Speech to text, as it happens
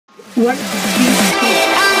1, 2, 3.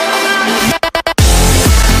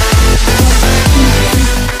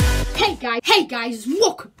 Hey guys,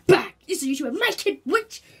 welcome back. This is YouTuber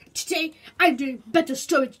MikenWitch. Today I'm doing better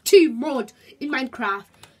storage 2 mod in Minecraft.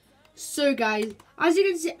 So guys, as you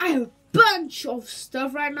can see, I have a bunch of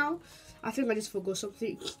stuff right now. I think I just forgot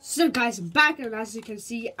something. So guys, I'm back, and as you can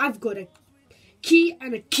see, I've got a key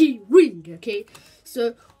and a key ring. Okay,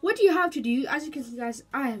 so what do you have to do? As you can see guys,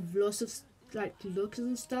 I have lots of like looks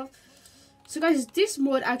and stuff. So guys, this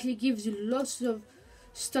mod actually gives you lots of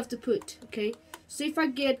stuff to put. Okay, so if I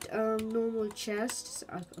get normal chests,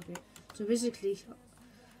 okay, so basically,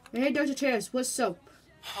 hey Dr. Chairs, what's up?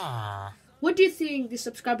 What do you think the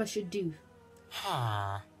subscriber should do?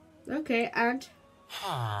 Okay, and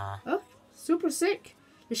oh, super sick.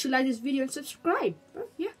 You should like this video and subscribe. Oh,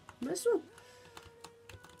 yeah, nice one.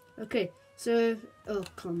 Okay, so oh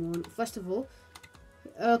come on. First of all,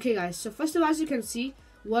 okay guys, so first of all, as you can see,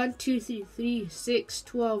 1, 2, 3, 3, 6,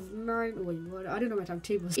 12, 9. Oh, wait, what? I don't know my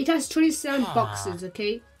timetables. It has 27 boxes.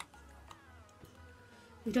 Okay,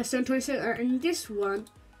 it has 27, and this one,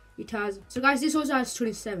 it has. So guys, this also has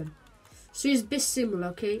 27. So it's a bit similar.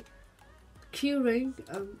 Okay, key ring.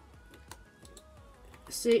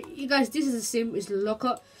 So you guys, this is the same as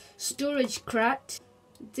locker, storage crat.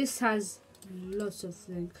 This has lots of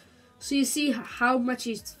things. So you see how much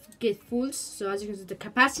it gets full. So as you can see, the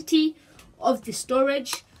capacity of the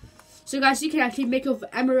storage. So guys, you can actually make of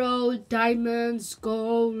emerald, diamonds,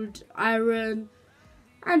 gold, iron,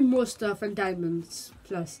 and more stuff, and diamonds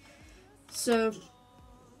plus. So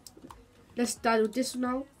let's start with this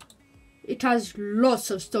now. It has lots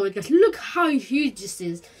of storage, guys. Look how huge this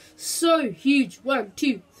is. So huge. 1,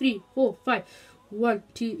 2, 3, 4, 5. 1,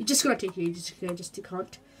 2. It's just gonna take ages just to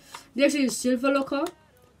count. Next is silver locker.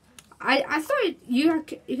 I thought you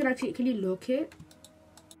can actually, can you lock it?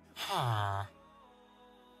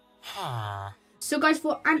 So guys,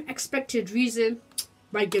 for unexpected reason,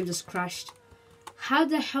 my game just crashed. How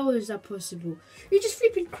the hell is that possible? It just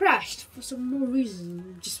flipping crashed for some no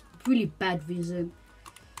reason, just really bad reason.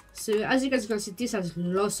 So as you guys can see, this has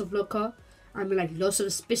lots of locker. I mean, like lots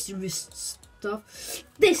of specific stuff.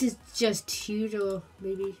 This is just huge, or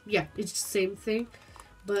maybe yeah, it's the same thing.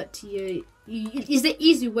 But yeah, it's the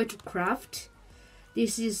easy way to craft.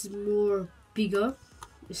 This is more bigger,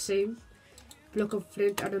 the same block of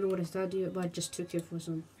flint. I don't know what is that, but I just took it for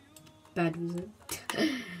some bad reason.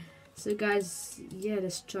 So guys, yeah,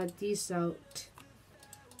 let's try this out.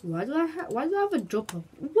 Why do I have a dropper?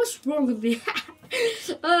 What's wrong with me?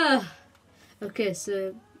 Okay,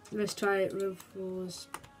 so let's try reinforce.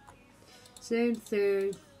 Same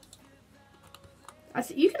thing. I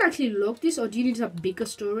think you can actually lock this, or do you need a bigger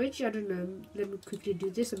storage? I don't know. Let me quickly do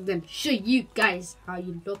this and then show you guys how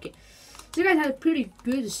you lock it. So you guys have pretty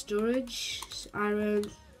good storage. Iron,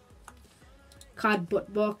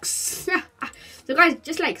 cardboard box. So guys,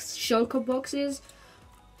 just like shulker boxes.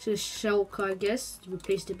 So shulker, I guess,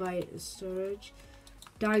 replaced it by storage.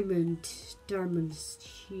 Diamonds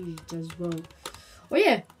huge as well. Oh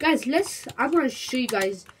yeah, guys, I'm gonna show you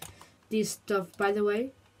guys this stuff, by the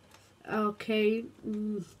way. Okay,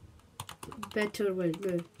 better way.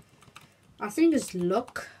 No, I think it's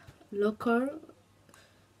locker.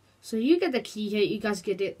 So you get the key here. You guys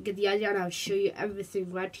get the idea, and I'll show you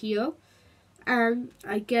everything right here. And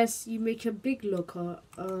I guess you make a big locker.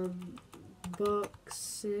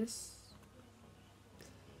 Boxes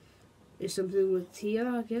is something with here,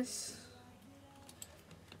 I guess.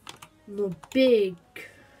 No, big.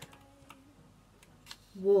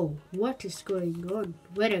 Whoa, what is going on?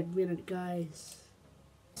 Wait a minute, guys.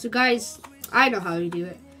 So guys, I know how you do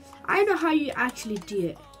it. I know how you actually do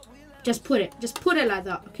it. Just put it like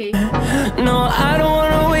that, okay? No, I don't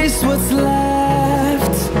wanna waste what's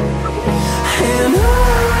left. And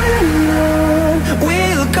on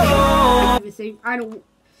we'll go. Everything. I don't.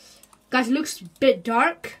 Guys, it looks a bit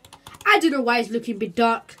dark. I don't know why it's looking a bit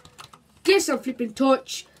dark. Get some flipping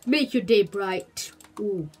torch. Make your day bright.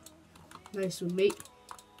 Ooh, nice one, mate.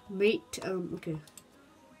 Okay.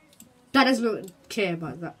 That does not care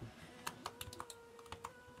about that.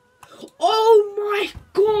 Oh my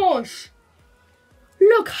gosh!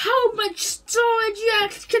 Look how much storage you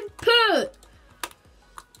actually can put!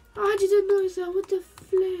 I didn't know that. What the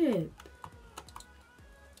flip?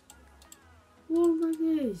 Oh my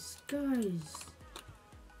days, guys.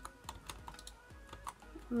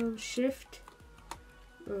 Shift.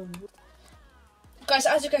 Guys,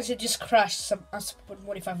 as you can see, just crashed some unsupported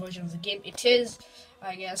modified version of the game. It is,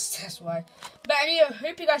 I guess, that's why. But anyway,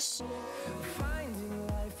 hope you guys